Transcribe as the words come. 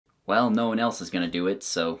well, no one else is gonna do it,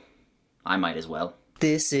 so I might as well.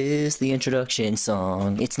 This is the introduction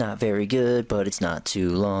song. It's not very good, but it's not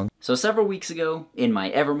too long. So several weeks ago, in my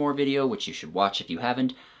Evermore video, which you should watch if you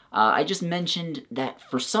haven't, I just mentioned that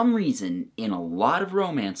for some reason, in a lot of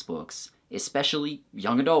romance books, especially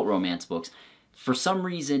young adult romance books, for some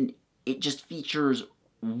reason, it just features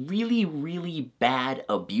really, really bad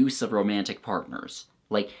abuse of romantic partners.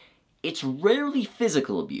 Like, it's rarely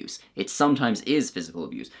physical abuse. It sometimes is physical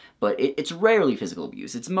abuse, but it's rarely physical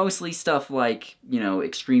abuse. It's mostly stuff like, you know,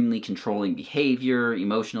 extremely controlling behavior,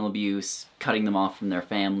 emotional abuse, cutting them off from their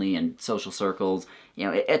family and social circles, you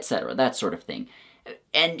know, etc., that sort of thing.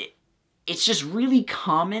 And it's just really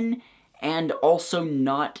common and also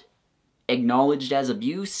not acknowledged as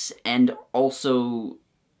abuse, and also,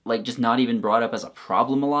 like, just not even brought up as a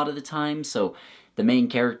problem a lot of the time, so the main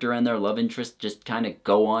character and their love interest just kind of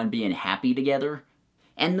go on being happy together.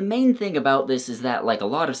 And the main thing about this is that, like a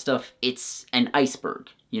lot of stuff, it's an iceberg.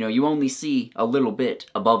 You know, you only see a little bit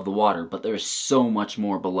above the water, but there's so much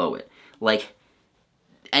more below it. Like,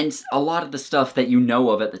 and a lot of the stuff that you know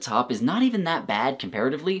of at the top is not even that bad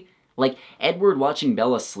comparatively. Like, Edward watching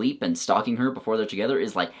Bella sleep and stalking her before they're together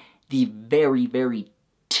is like the very, very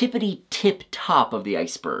tippity-tip top of the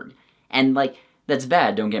iceberg. And, like, that's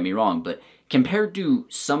bad, don't get me wrong, but compared to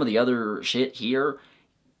some of the other shit here,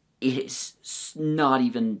 it is not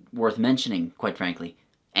even worth mentioning, quite frankly.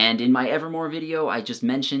 And in my Evermore video, I just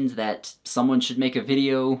mentioned that someone should make a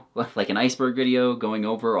video, like an iceberg video, going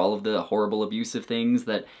over all of the horrible abusive things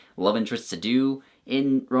that love interests do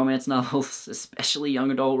in romance novels, especially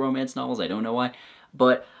young adult romance novels. I don't know why,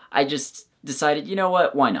 but I just decided, you know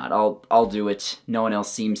what, why not? I'll do it. No one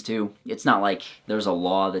else seems to. It's not like there's a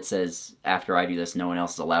law that says after I do this, no one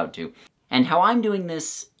else is allowed to. And how I'm doing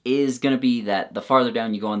this is going to be that the farther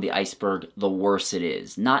down you go on the iceberg, the worse it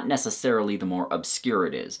is. Not necessarily the more obscure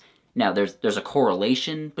it is. Now, there's a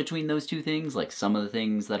correlation between those two things, like some of the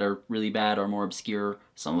things that are really bad are more obscure,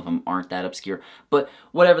 some of them aren't that obscure, but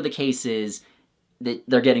whatever the case is,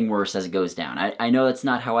 they're getting worse as it goes down. I know that's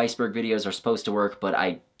not how iceberg videos are supposed to work, but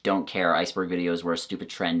I don't care. Iceberg videos were a stupid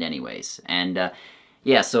trend anyways. And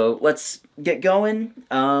yeah, so let's get going.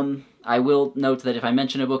 I will note that if I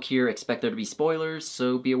mention a book here, expect there to be spoilers,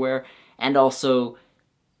 so be aware. And also,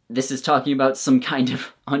 this is talking about some kind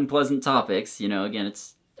of unpleasant topics. You know, again,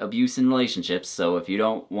 it's abuse in relationships, so if you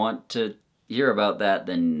don't want to hear about that,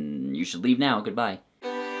 then you should leave now. Goodbye.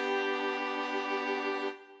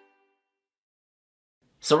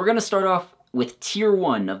 So we're going to start off with Tier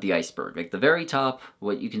 1 of the iceberg, like the very top,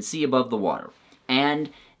 what you can see above the water. And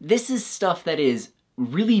this is stuff that is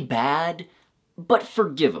really bad, but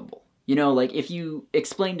forgivable. You know, like, if you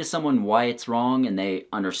explain to someone why it's wrong and they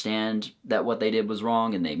understand that what they did was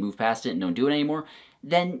wrong and they move past it and don't do it anymore,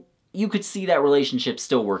 then you could see that relationship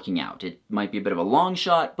still working out. It might be a bit of a long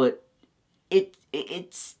shot, but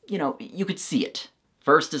it's, you know, you could see it.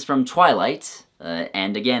 First is from Twilight,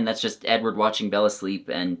 and again, that's just Edward watching Bella sleep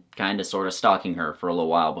and kind of sort of stalking her for a little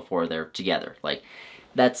while before they're together. Like,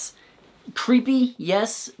 that's creepy,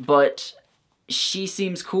 yes, but she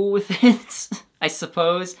seems cool with it, I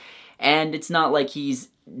suppose. And it's not like he's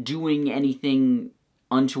doing anything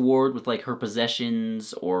untoward with, like, her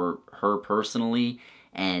possessions or her personally,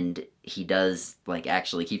 and he does, like,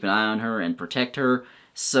 actually keep an eye on her and protect her.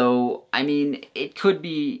 So, I mean, it could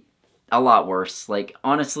be a lot worse. Like,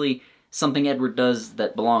 honestly, something Edward does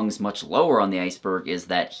that belongs much lower on the iceberg is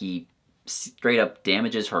that he straight up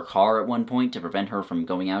damages her car at one point to prevent her from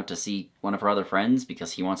going out to see one of her other friends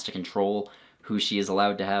because he wants to control who she is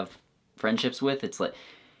allowed to have friendships with. It's like,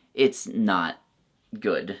 it's not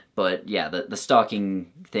good, but yeah, the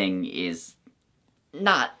stalking thing is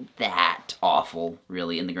not that awful,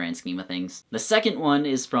 really, in the grand scheme of things. The second one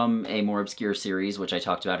is from a more obscure series, which I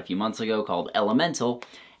talked about a few months ago, called Elemental,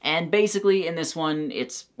 and basically in this one,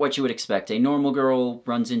 it's what you would expect. A normal girl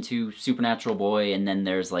runs into supernatural boy, and then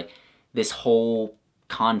there's, like, this whole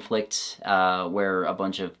conflict where a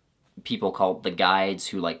bunch of people called the Guides,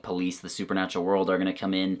 who, like, police the supernatural world, are gonna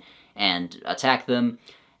come in and attack them.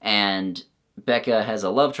 And Becca has a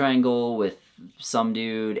love triangle with some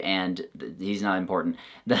dude, and he's not important.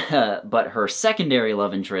 But her secondary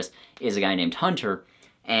love interest is a guy named Hunter,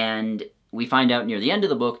 and we find out near the end of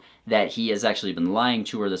the book that he has actually been lying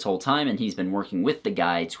to her this whole time, and he's been working with the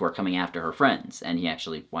Guides who are coming after her friends, and he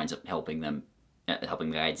actually winds up helping the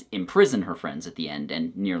Guides imprison her friends at the end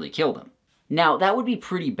and nearly kill them. Now, that would be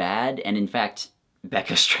pretty bad, and in fact,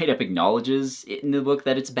 Becca straight up acknowledges in the book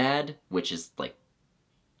that it's bad, which is, like,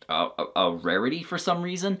 a rarity for some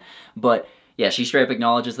reason, but yeah, she straight up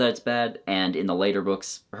acknowledges that it's bad, and in the later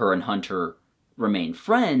books, her and Hunter remain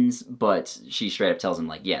friends, but she straight up tells him,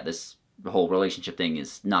 like, yeah, this whole relationship thing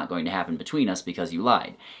is not going to happen between us because you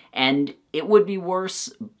lied. And it would be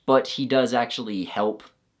worse, but he does actually help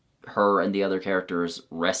her and the other characters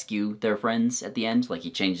rescue their friends at the end. Like,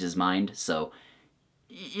 he changed his mind, so,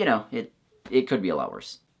 you know, it could be a lot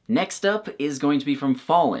worse. Next up is going to be from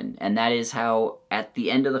Fallen, and that is how, at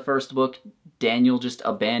the end of the first book, Daniel just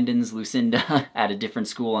abandons Lucinda at a different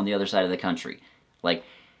school on the other side of the country. Like,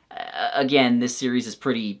 again, this series is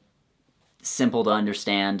pretty simple to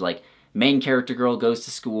understand. Like, main character girl goes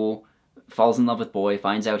to school, falls in love with boy,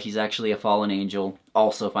 finds out he's actually a fallen angel,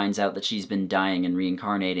 also finds out that she's been dying and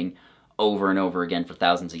reincarnating over and over again for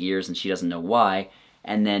thousands of years, and she doesn't know why,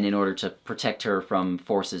 and then in order to protect her from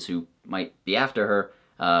forces who might be after her,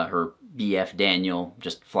 her BF Daniel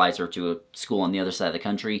just flies her to a school on the other side of the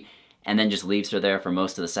country, and then just leaves her there for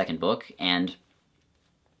most of the second book, and,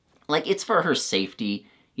 like, it's for her safety.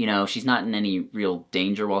 You know, she's not in any real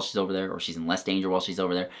danger while she's over there, or she's in less danger while she's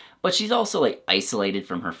over there, but she's also, like, isolated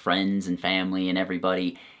from her friends and family and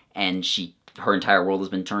everybody, and her entire world has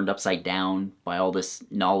been turned upside down by all this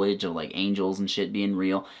knowledge of, like, angels and shit being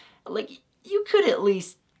real. Like, you could at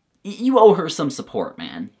least, you owe her some support,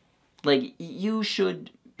 man. Like, you should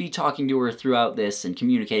be talking to her throughout this and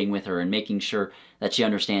communicating with her and making sure that she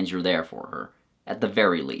understands you're there for her, at the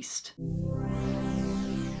very least.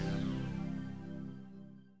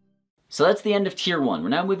 So that's the end of Tier 1. We're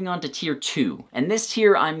now moving on to Tier 2, and this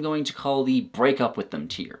tier I'm going to call the break up with them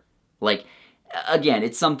tier. Like, again,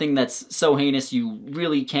 it's something that's so heinous you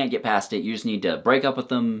really can't get past it. You just need to break up with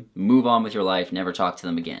them, move on with your life, never talk to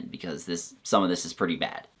them again, because some of this is pretty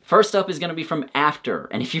bad. First up is going to be from After,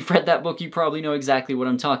 and if you've read that book, you probably know exactly what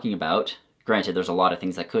I'm talking about. Granted, there's a lot of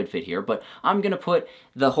things that could fit here, but I'm going to put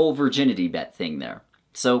the whole virginity bet thing there.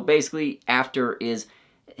 So basically, After is,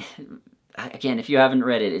 again, if you haven't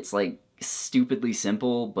read it, it's like stupidly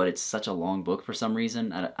simple, but it's such a long book for some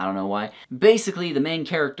reason. I don't know why. Basically, the main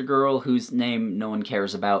character girl, whose name no one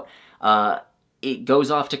cares about, it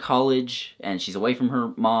goes off to college, and she's away from her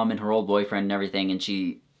mom and her old boyfriend and everything, and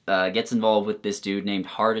she gets involved with this dude named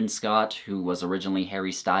Hardin Scott, who was originally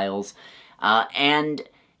Harry Styles, and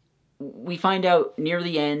we find out near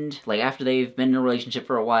the end, like after they've been in a relationship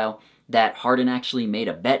for a while, that Hardin actually made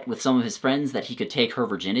a bet with some of his friends that he could take her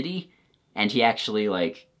virginity, and he actually,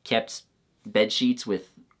 like, kept bed sheets with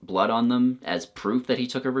blood on them as proof that he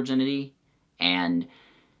took her virginity, and,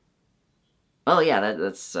 well, yeah,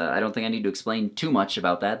 that's I don't think I need to explain too much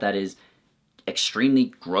about that. That is extremely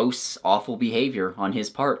gross, awful behavior on his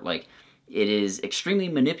part. Like, it is extremely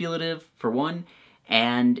manipulative, for one,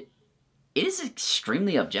 and it is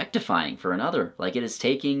extremely objectifying for another. Like, it is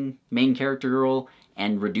taking main character girl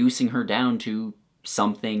and reducing her down to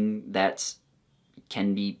something that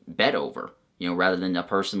can be bet over, you know, rather than a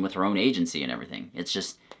person with her own agency and everything. It's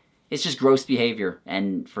just gross behavior,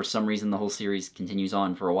 and for some reason the whole series continues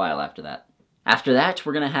on for a while after that. After that,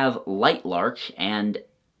 we're gonna have Lightlark, and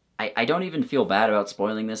I don't even feel bad about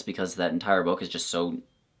spoiling this because that entire book is just so,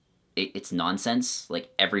 it's nonsense.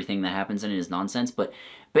 Like, everything that happens in it is nonsense, but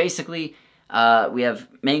basically, we have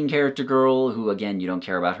main character girl, who, again, you don't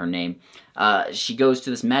care about her name. She goes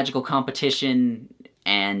to this magical competition,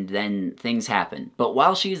 and then things happen. But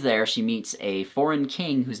while she's there, she meets a foreign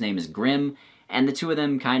king whose name is Grimm, and the two of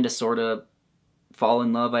them kind of, sort of fall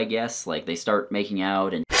in love, I guess. Like, they start making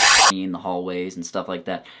out and in the hallways and stuff like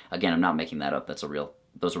that. Again, I'm not making that up. Those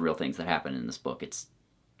are real things that happen in this book.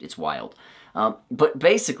 It's wild. But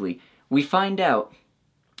basically, we find out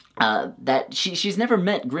that she's never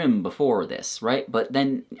met Grimm before this, right? But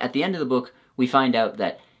then, at the end of the book, we find out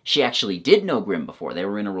that she actually did know Grimm before. They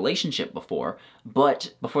were in a relationship before,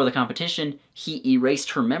 but before the competition, he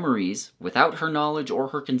erased her memories without her knowledge or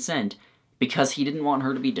her consent because he didn't want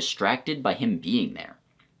her to be distracted by him being there.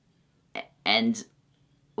 And,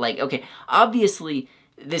 like, okay, obviously,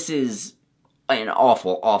 this is an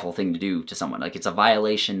awful, awful thing to do to someone. Like, it's a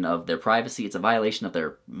violation of their privacy, it's a violation of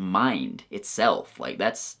their mind itself. Like,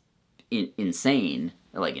 that's insane.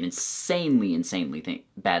 Like, an insanely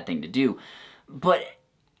bad thing to do. But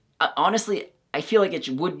honestly, I feel like it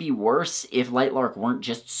would be worse if Lightlark weren't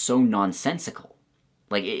just so nonsensical.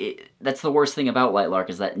 Like, that's the worst thing about Lightlark,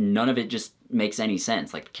 is that none of it just makes any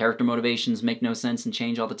sense. Like, the character motivations make no sense and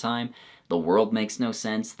change all the time. The world makes no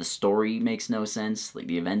sense. The story makes no sense. Like,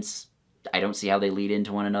 the events, I don't see how they lead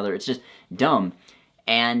into one another. It's just dumb.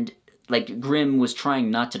 And, like, Grimm was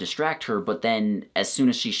trying not to distract her, but then as soon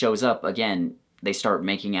as she shows up, again, they start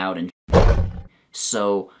making out and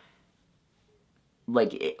so,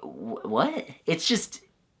 like, what? It's just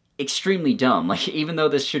extremely dumb. Like, even though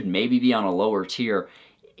this should maybe be on a lower tier,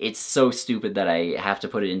 it's so stupid that I have to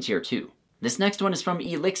put it in tier 2. This next one is from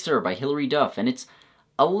Elixir by Hilary Duff, and it's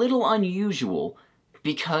a little unusual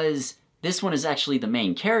because this one is actually the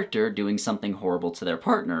main character doing something horrible to their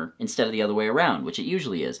partner instead of the other way around, which it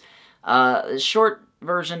usually is. The short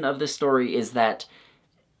version of this story is that...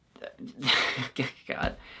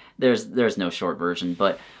 God, there's no short version,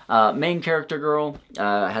 but main character girl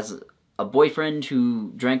has a boyfriend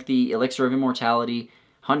who drank the elixir of immortality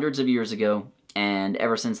hundreds of years ago, and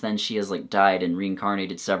ever since then she has like died and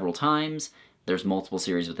reincarnated several times. There's multiple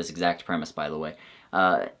series with this exact premise, by the way.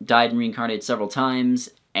 Died and reincarnated several times,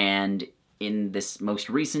 and in this most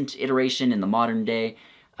recent iteration in the modern day,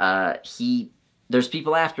 there's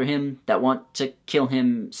people after him that want to kill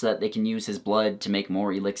him so that they can use his blood to make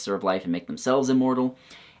more elixir of life and make themselves immortal.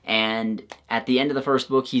 And at the end of the first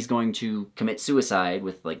book, he's going to commit suicide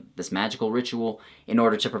with like this magical ritual in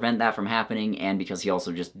order to prevent that from happening, and because he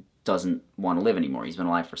also just doesn't want to live anymore. He's been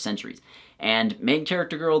alive for centuries. And main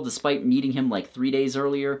character girl, despite meeting him like 3 days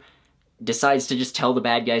earlier, decides to just tell the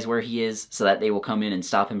bad guys where he is so that they will come in and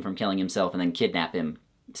stop him from killing himself and then kidnap him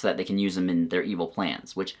so that they can use him in their evil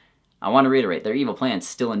plans, which I want to reiterate, their evil plans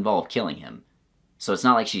still involve killing him. So it's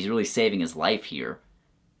not like she's really saving his life here.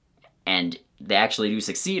 And they actually do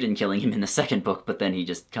succeed in killing him in the second book, but then he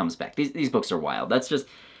just comes back. These books are wild. That's just,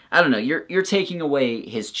 I don't know, you're taking away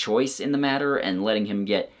his choice in the matter and letting him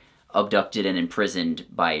get abducted and imprisoned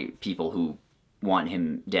by people who want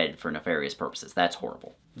him dead for nefarious purposes. That's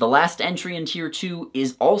horrible. The last entry in Tier 2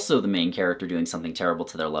 is also the main character doing something terrible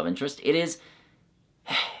to their love interest.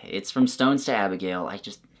 It's From Stones to Abigail.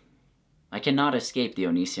 I cannot escape the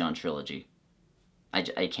Onision trilogy. I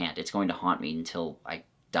can't. It's going to haunt me until I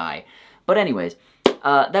die. But anyways,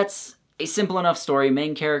 that's a simple enough story.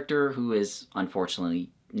 Main character, who is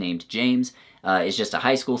unfortunately named James, is just a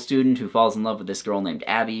high school student who falls in love with this girl named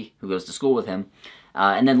Abby, who goes to school with him.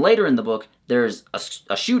 And then later in the book, there's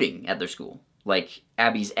a shooting at their school. Like,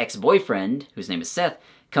 Abby's ex-boyfriend, whose name is Seth,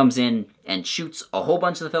 comes in and shoots a whole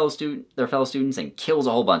bunch of their fellow students and kills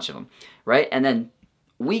a whole bunch of them, right? And then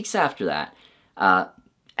weeks after that,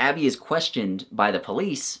 Abby is questioned by the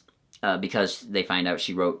police because they find out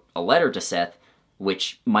she wrote a letter to Seth,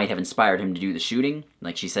 which might have inspired him to do the shooting.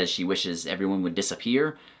 Like, she says she wishes everyone would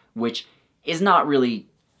disappear, which is not really...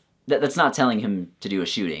 That's not telling him to do a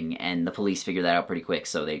shooting, and the police figure that out pretty quick,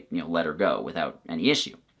 so they, let her go without any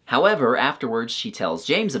issue. However, afterwards, she tells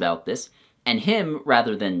James about this, and him,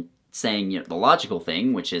 rather than saying, the logical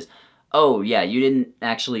thing, which is, oh, yeah, you didn't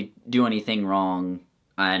actually do anything wrong,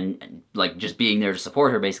 and, like, just being there to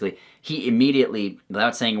support her, basically, he immediately,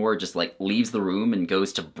 without saying a word, just, like, leaves the room and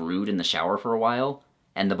goes to brood in the shower for a while,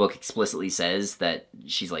 and the book explicitly says that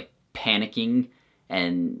she's, like, panicking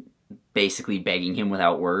and basically begging him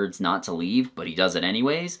without words not to leave, but he does it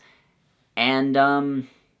anyways, and,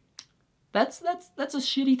 that's a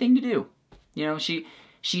shitty thing to do.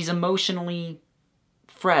 She's emotionally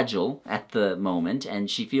fragile at the moment, and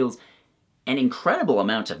she feels an incredible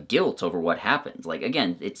amount of guilt over what happened. Like,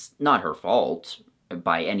 again, it's not her fault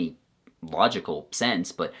by any logical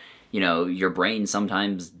sense, but, your brain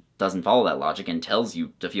sometimes doesn't follow that logic and tells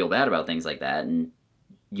you to feel bad about things like that, and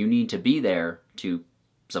you need to be there to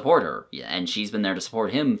support her. Yeah, and she's been there to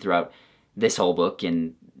support him throughout this whole book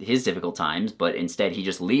in his difficult times, but instead he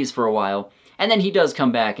just leaves for a while, and then he does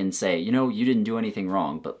come back and say, you didn't do anything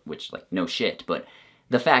wrong, but which, like, no shit, but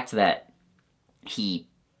the fact that he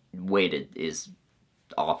waited is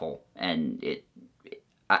awful, and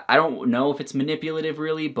I don't know if it's manipulative,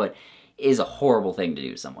 really, but is a horrible thing to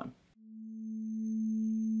do to someone.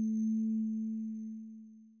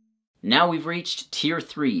 Now we've reached Tier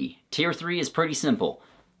 3. Tier 3 is pretty simple.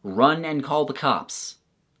 Run and call the cops.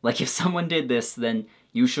 Like, if someone did this, then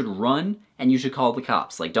you should run and you should call the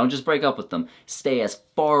cops. Like, don't just break up with them. Stay as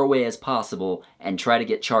far away as possible and try to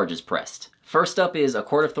get charges pressed. First up is A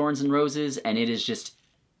Court of Thorns and Roses, and it is just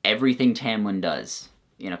everything Tamlin does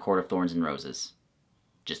in A Court of Thorns and Roses.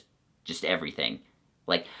 Just everything.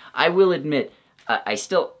 Like, I will admit, I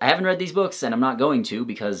haven't read these books, and I'm not going to,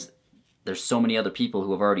 because there's so many other people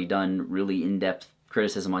who have already done really in-depth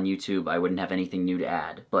criticism on YouTube, I wouldn't have anything new to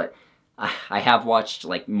add. But I have watched,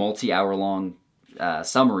 like, multi-hour-long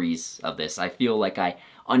summaries of this. I feel like I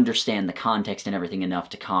understand the context and everything enough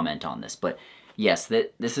to comment on this. But yes,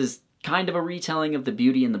 this is kind of a retelling of the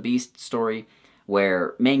Beauty and the Beast story,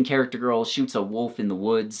 where main character girl shoots a wolf in the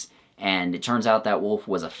woods, and it turns out that wolf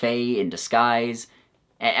was a fae in disguise.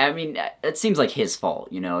 I mean, it seems like his fault,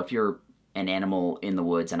 if you're an animal in the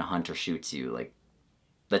woods and a hunter shoots you, like,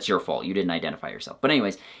 that's your fault. You didn't identify yourself. But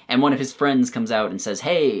anyways, and one of his friends comes out and says,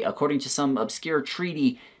 hey, according to some obscure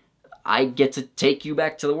treaty, I get to take you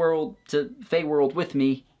back to the world, to Fae world with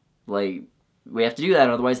me. Like, we have to do that,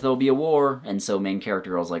 otherwise there'll be a war. And so main character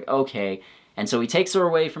girl's like, okay. And so he takes her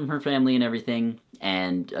away from her family and everything,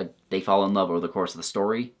 and they fall in love over the course of the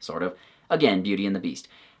story, sort of. Again, Beauty and the Beast.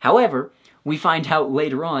 However, we find out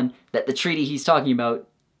later on that the treaty he's talking about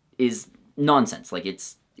is nonsense. Like,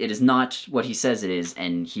 it is not what he says it is,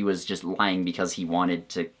 and he was just lying because he wanted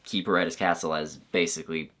to keep her at his castle as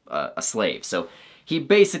basically a slave. So he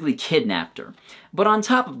basically kidnapped her. But on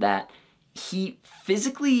top of that, he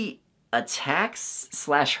physically attacks /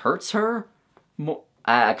 hurts her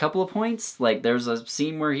a couple of points. Like, there's a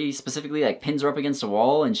scene where he specifically, like, pins her up against a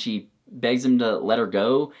wall, and she begs him to let her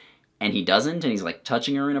go, and he doesn't, and he's, like,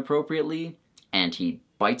 touching her inappropriately, and he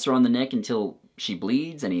bites her on the neck until she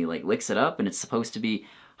bleeds, and he, like, licks it up, and it's supposed to be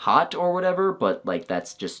hot or whatever, but, like,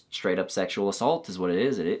 that's just straight up sexual assault is what it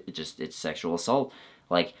is. It's sexual assault.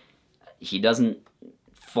 Like, he doesn't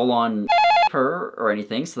full on her or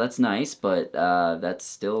anything, so that's nice, but that's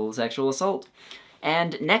still sexual assault.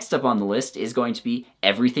 And next up on the list is going to be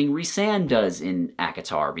everything Rhysand does in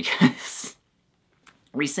ACOTAR, because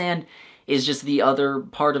Rhysand is just the other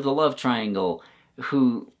part of the love triangle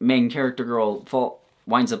who main character girl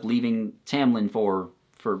winds up leaving Tamlin for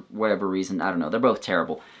whatever reason. I don't know. They're both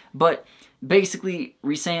terrible. But basically,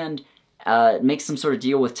 Rhysand makes some sort of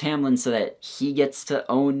deal with Tamlin so that he gets to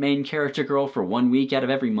own main character girl for 1 week out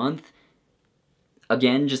of every month.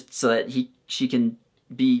 Again, just so that she can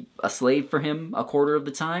be a slave for him a quarter of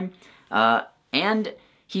the time. And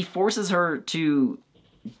he forces her to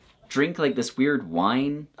drink, like, this weird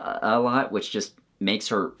wine a lot, which just makes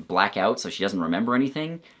her black out so she doesn't remember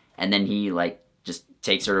anything. And then he, like, just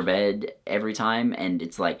takes her to bed every time, and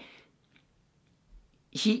it's like...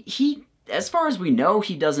 He as far as we know,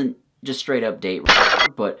 he doesn't just straight up date her,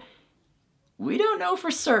 but we don't know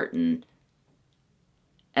for certain.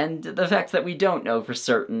 And the fact that we don't know for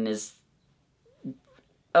certain is...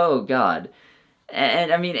 oh, God.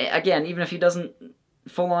 And, I mean, again, even if he doesn't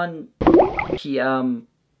full on... he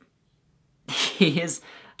is...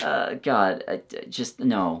 God, just...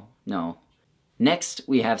 no. Next,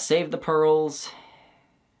 we have Save the Pearls.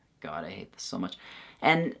 God, I hate this so much.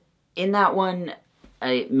 And in that one,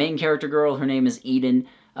 a main character girl, her name is Eden,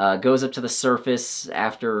 goes up to the surface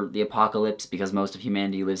after the apocalypse because most of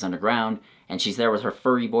humanity lives underground, and she's there with her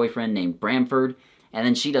furry boyfriend named Bramford, and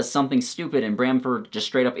then she does something stupid and Bramford just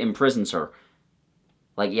straight up imprisons her.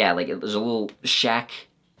 Like, yeah, like, there's a little shack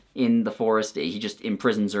in the forest, he just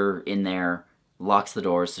imprisons her in there, locks the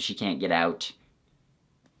doors so she can't get out.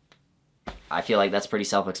 I feel like that's pretty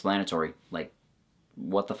self-explanatory. Like,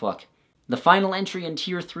 what the fuck? The final entry in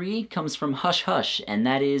Tier 3 comes from Hush Hush, and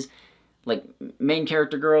that is, like, main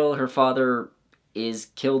character girl, her father is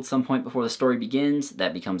killed some point before the story begins.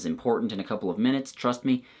 That becomes important in a couple of minutes, trust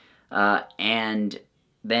me. And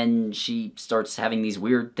then she starts having these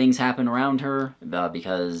weird things happen around her,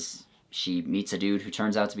 because she meets a dude who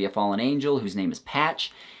turns out to be a fallen angel, whose name is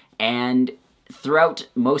Patch, and throughout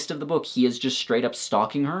most of the book, he is just straight up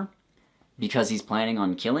stalking her, because he's planning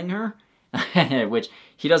on killing her, which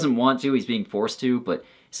he doesn't want to, he's being forced to, but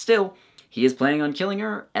still, he is planning on killing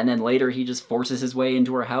her, and then later he just forces his way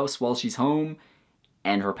into her house while she's home,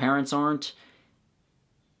 and her parents aren't.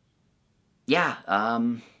 Yeah,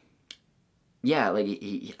 yeah, like,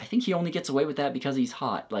 I think he only gets away with that because he's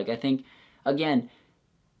hot. Like, I think, again,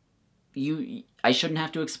 I shouldn't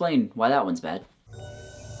have to explain why that one's bad.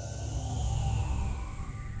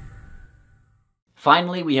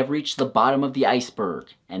 Finally, we have reached the bottom of the iceberg,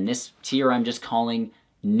 and this tier I'm just calling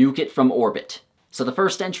Nuke It from Orbit. So the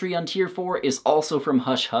first entry on Tier 4 is also from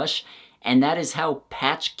Hush Hush, and that is how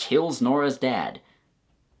Patch kills Nora's dad.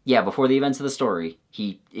 Yeah, before the events of the story,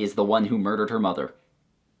 he is the one who murdered her mother.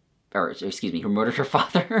 Or, excuse me, who murdered her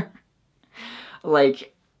father.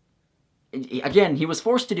 Like, again, he was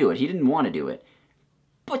forced to do it. He didn't want to do it.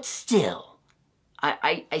 But still,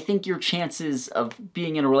 I think your chances of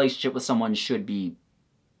being in a relationship with someone should be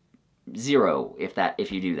 0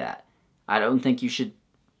 if you do that. I don't think you should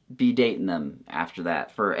be dating them after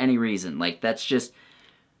that for any reason. Like, that's just...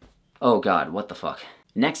 oh, God, what the fuck.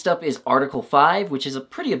 Next up is Article 5, which is a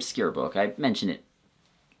pretty obscure book. I mentioned it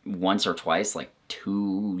once or twice, like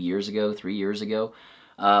 2 years ago, 3 years ago.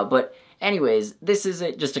 But anyways, this is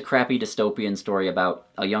just a crappy dystopian story about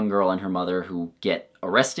a young girl and her mother who get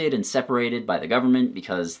arrested and separated by the government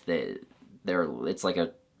because it's like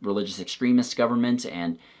a religious extremist government,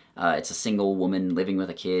 and it's a single woman living with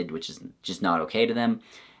a kid, which is just not okay to them.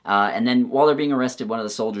 And then while they're being arrested, one of the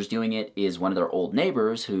soldiers doing it is one of their old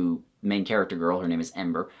neighbors who, main character girl, her name is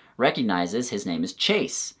Ember, recognizes. His name is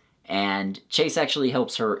Chase. And Chase actually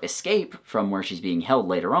helps her escape from where she's being held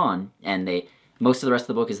later on, and they Most of the rest of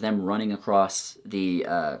the book is them running across the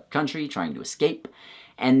country, trying to escape.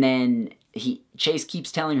 And then Chase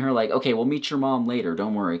keeps telling her, like, okay, we'll meet your mom later,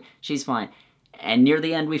 don't worry, she's fine. And near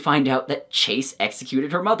the end, we find out that Chase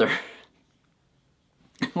executed her mother.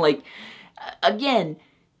 Like, again,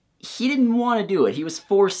 he didn't want to do it. He was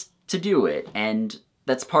forced to do it, and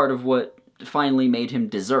that's part of what finally made him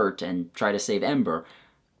desert and try to save Ember.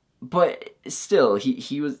 But still,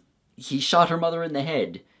 he shot her mother in the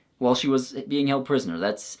head while she was being held prisoner.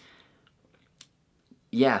 That's...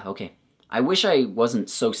 yeah, okay. I wish I wasn't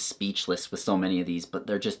so speechless with so many of these, but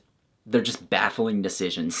they're just baffling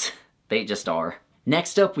decisions. They just are.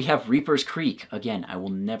 Next up, we have Reaper's Creek. Again, I will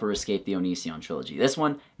never escape the Onision trilogy. This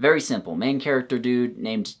one, very simple. Main character dude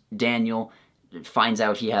named Daniel finds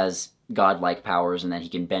out he has godlike powers and that he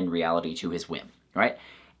can bend reality to his whim, right?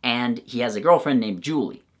 And he has a girlfriend named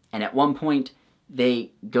Julie. And at one point,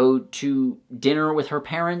 they go to dinner with her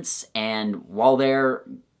parents, and while there,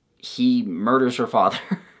 he murders her father.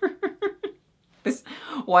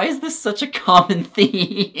 Why is this such a common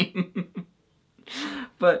theme?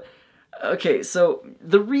 But... okay, so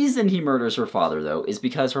the reason he murders her father, though, is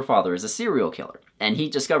because her father is a serial killer. And he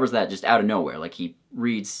discovers that just out of nowhere. Like, he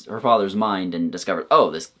reads her father's mind and discovers,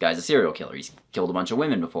 oh, this guy's a serial killer. He's killed a bunch of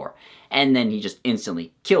women before. And then he just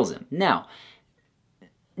instantly kills him. Now,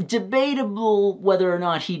 debatable whether or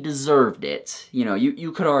not he deserved it. You know,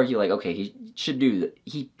 you could argue, like, okay, he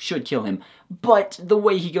should kill him. But the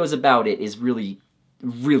way he goes about it is really,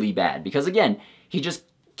 really bad. Because, again, he just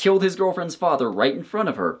killed his girlfriend's father right in front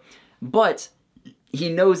of her. But he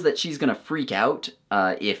knows that she's gonna freak out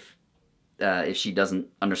if she doesn't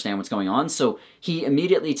understand what's going on, so he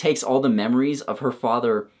immediately takes all the memories of her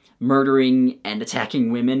father murdering and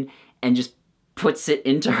attacking women and just puts it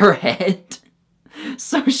into her head.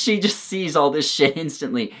 So she just sees all this shit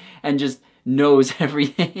instantly and just knows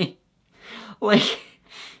everything. Like,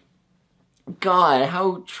 God,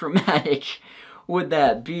 how traumatic would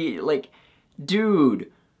that be? Like,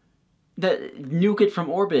 dude... nuke it from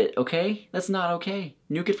orbit, okay? That's not okay.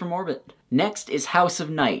 Nuke it from orbit. Next is House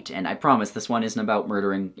of Night, and I promise this one isn't about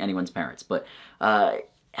murdering anyone's parents, but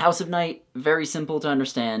House of Night, very simple to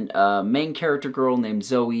understand. Main character girl named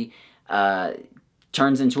Zoe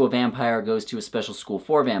turns into a vampire, goes to a special school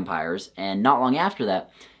for vampires, and not long after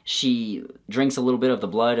that, she drinks a little bit of the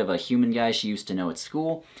blood of a human guy she used to know at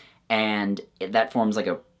school, and that forms like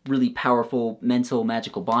a really powerful mental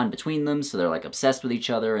magical bond between them, so they're like obsessed with each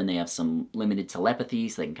other and they have some limited telepathy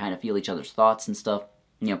so they can kind of feel each other's thoughts and stuff.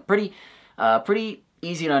 You know, pretty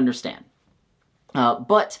easy to understand.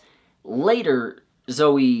 But later,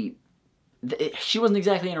 Zoe, she wasn't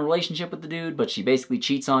exactly in a relationship with the dude, but she basically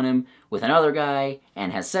cheats on him with another guy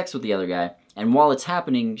and has sex with the other guy, and while it's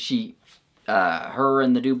happening, her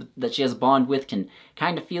and the dude that she has a bond with can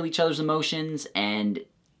kind of feel each other's emotions, and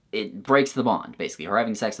it breaks the bond, basically. Her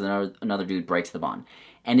having sex with another dude breaks the bond.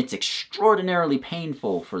 And it's extraordinarily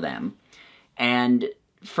painful for them. And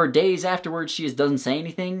for days afterwards, she just doesn't say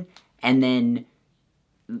anything. And then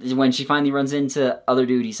when she finally runs into other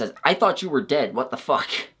dude, he says, I thought you were dead, what the fuck?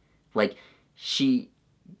 Like, she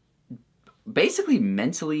basically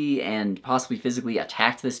mentally and possibly physically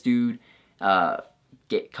attacked this dude,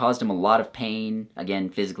 caused him a lot of pain, again,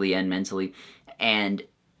 physically and mentally, and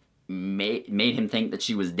made him think that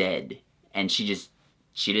she was dead. And she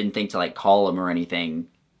didn't think to, like, call him or anything,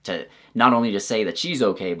 to not only to say that she's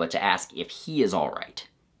okay, but to ask if he is alright.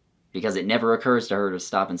 Because it never occurs to her to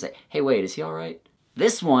stop and say, hey, wait, is he alright?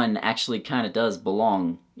 This one actually kind of does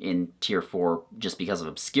belong in Tier 4 just because of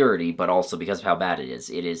obscurity, but also because of how bad it is.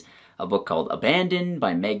 It is a book called Abandon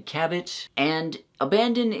by Meg Cabot, and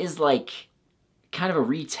Abandon is like kind of a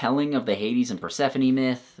retelling of the Hades and Persephone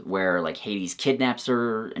myth, where like Hades kidnaps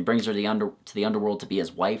her and brings her to the underworld to be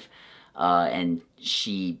his wife, and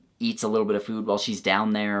she eats a little bit of food while she's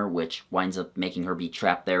down there, which winds up making her be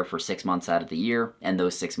trapped there for 6 months out of the year, and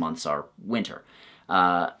those 6 months are winter.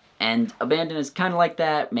 And Abandon is kind of like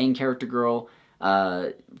that. Main character girl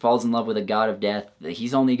falls in love with a god of death.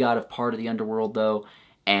 He's only god of part of the underworld, though,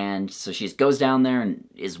 and so she just goes down there and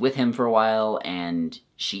is with him for a while, and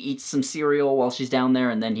she eats some cereal while she's down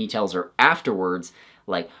there, and then he tells her afterwards,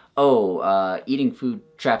 like, oh, eating food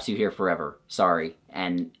traps you here forever, sorry.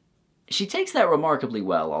 And she takes that remarkably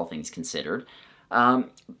well, all things considered. And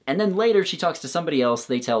then later she talks to somebody else,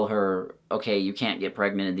 they tell her, okay, you can't get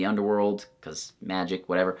pregnant in the underworld, because magic,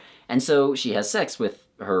 whatever. And so she has sex with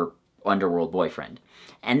her underworld boyfriend.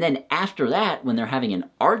 And then after that, when they're having an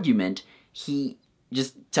argument, he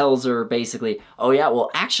just tells her basically, oh yeah, well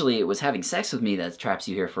actually it was having sex with me that traps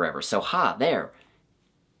you here forever, so ha, there.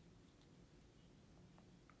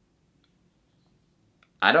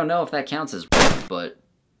 I don't know if that counts as... but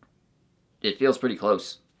it feels pretty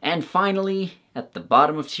close. And finally, at the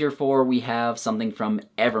bottom of tier 4, we have something from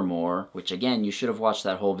Evermore, which again, you should have watched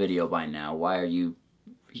that whole video by now. Why are you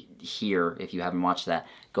here if you haven't watched that?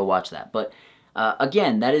 Go watch that. But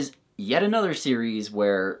again, that is yet another series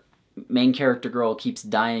where main character girl keeps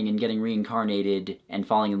dying and getting reincarnated and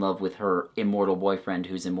falling in love with her immortal boyfriend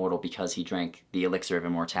who's immortal because he drank the elixir of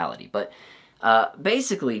immortality. But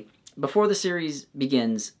basically, before the series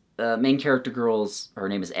begins, main character girl's, her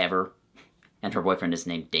name is Ever, and her boyfriend is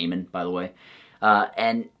named Damon, by the way.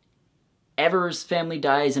 And Ever's family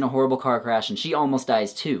dies in a horrible car crash, and she almost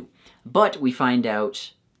dies too. But we find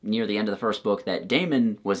out near the end of the first book that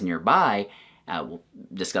Damon was nearby. We'll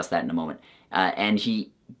discuss that in a moment. And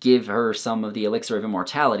he gave her some of the elixir of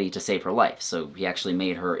immortality to save her life. So he actually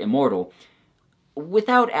made her immortal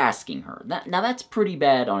without asking her. Now that's pretty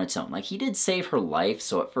bad on its own. Like, he did save her life,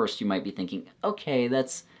 so at first you might be thinking, okay,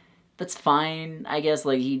 that's fine, I guess.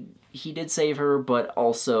 Like, he did save her, but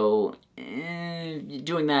also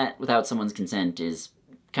doing that without someone's consent is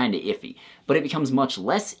kind of iffy. But it becomes much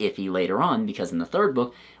less iffy later on, because in the third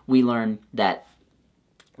book, we learn that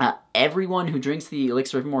everyone who drinks the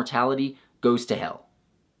elixir of immortality goes to hell.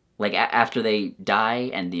 Like, after they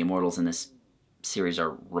die, and the immortals in this series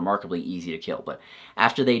are remarkably easy to kill, but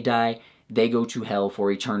after they die, they go to hell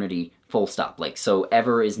for eternity, full stop. Like, so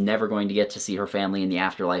Ever is never going to get to see her family in the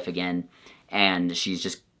afterlife again, and she's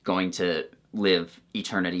just going to live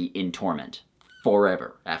eternity in torment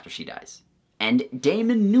forever after she dies. And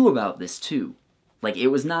Damon knew about this too. Like, it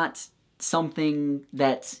was not something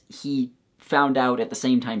that he found out at the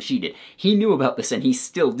same time she did. He knew about this and he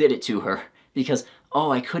still did it to her because,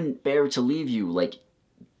 oh, I couldn't bear to leave you. Like,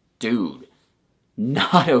 dude,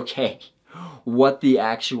 not okay. What the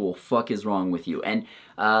actual fuck is wrong with you? And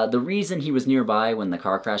the reason he was nearby when the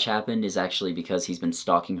car crash happened is actually because he's been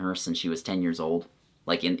stalking her since she was 10 years old.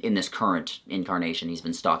 Like, in this current incarnation, he's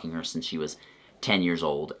been stalking her since she was 10 years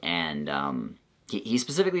old. And he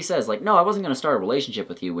specifically says, like, no, I wasn't going to start a relationship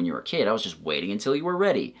with you when you were a kid. I was just waiting until you were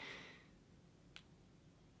ready.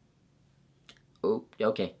 Oh,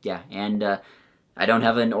 okay, yeah. And I don't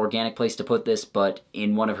have an organic place to put this, but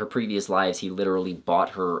in one of her previous lives, he literally bought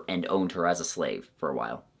her and owned her as a slave for a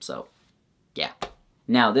while. So, yeah.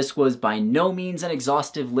 Now, this was by no means an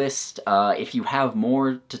exhaustive list. If you have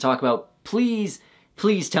more to talk about, please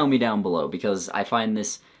tell me down below, because I find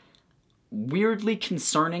this weirdly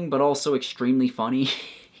concerning, but also extremely funny.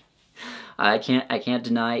 I can't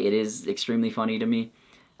deny it is extremely funny to me.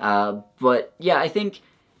 But yeah, I think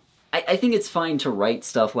it's fine to write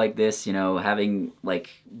stuff like this, you know, having, like,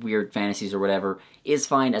 weird fantasies or whatever is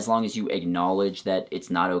fine as long as you acknowledge that it's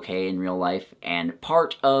not okay in real life. And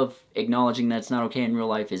part of acknowledging that it's not okay in real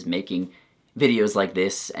life is making videos like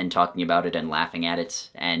this and talking about it and laughing at it.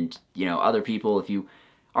 And, you know, other people, if you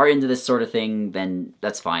are into this sort of thing, then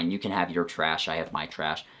that's fine. You can have your trash, I have my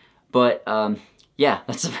trash. But, yeah,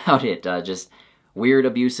 that's about it. Just weird,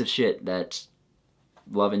 abusive shit that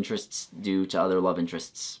love interests do to other love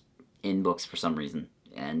interests in books for some reason.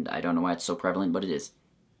 And I don't know why it's so prevalent, but it is.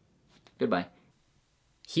 Goodbye.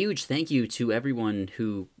 Huge thank you to everyone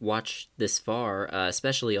who watched this far,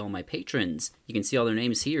 especially all my patrons. You can see all their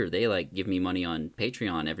names here. They, like, give me money on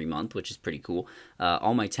Patreon every month, which is pretty cool.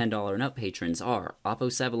 All my $10 and up patrons are Oppo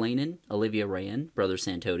Savalainen, Olivia Rayan, Brother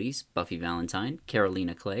Santotis, Buffy Valentine,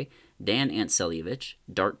 Carolina Clay, Dan Antselievich,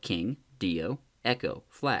 Dark King, Dio, Echo,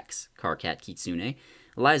 Flax, Carcat Kitsune,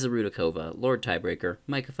 Eliza Rudakova, Lord Tiebreaker,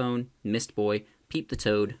 Microphone, Mistboy, Peep the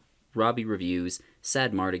Toad, Robbie Reviews,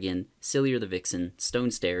 Sad Mardigan, Sillier the Vixen,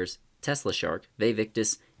 Stone Stairs, Tesla Shark,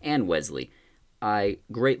 Vevictus, and Wesley. I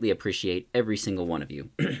greatly appreciate every single one of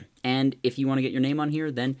you. And if you want to get your name on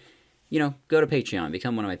here, then, you know, go to Patreon,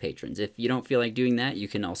 become one of my patrons. If you don't feel like doing that, you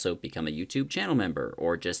can also become a YouTube channel member,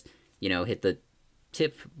 or just, you know, hit the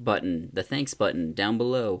tip button, the thanks button down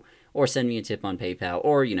below, or send me a tip on PayPal,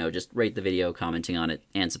 or, you know, just rate the video, commenting on it,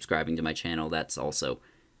 and subscribing to my channel. That's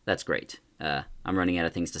great. I'm running out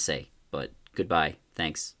of things to say, but goodbye.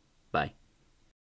 Thanks.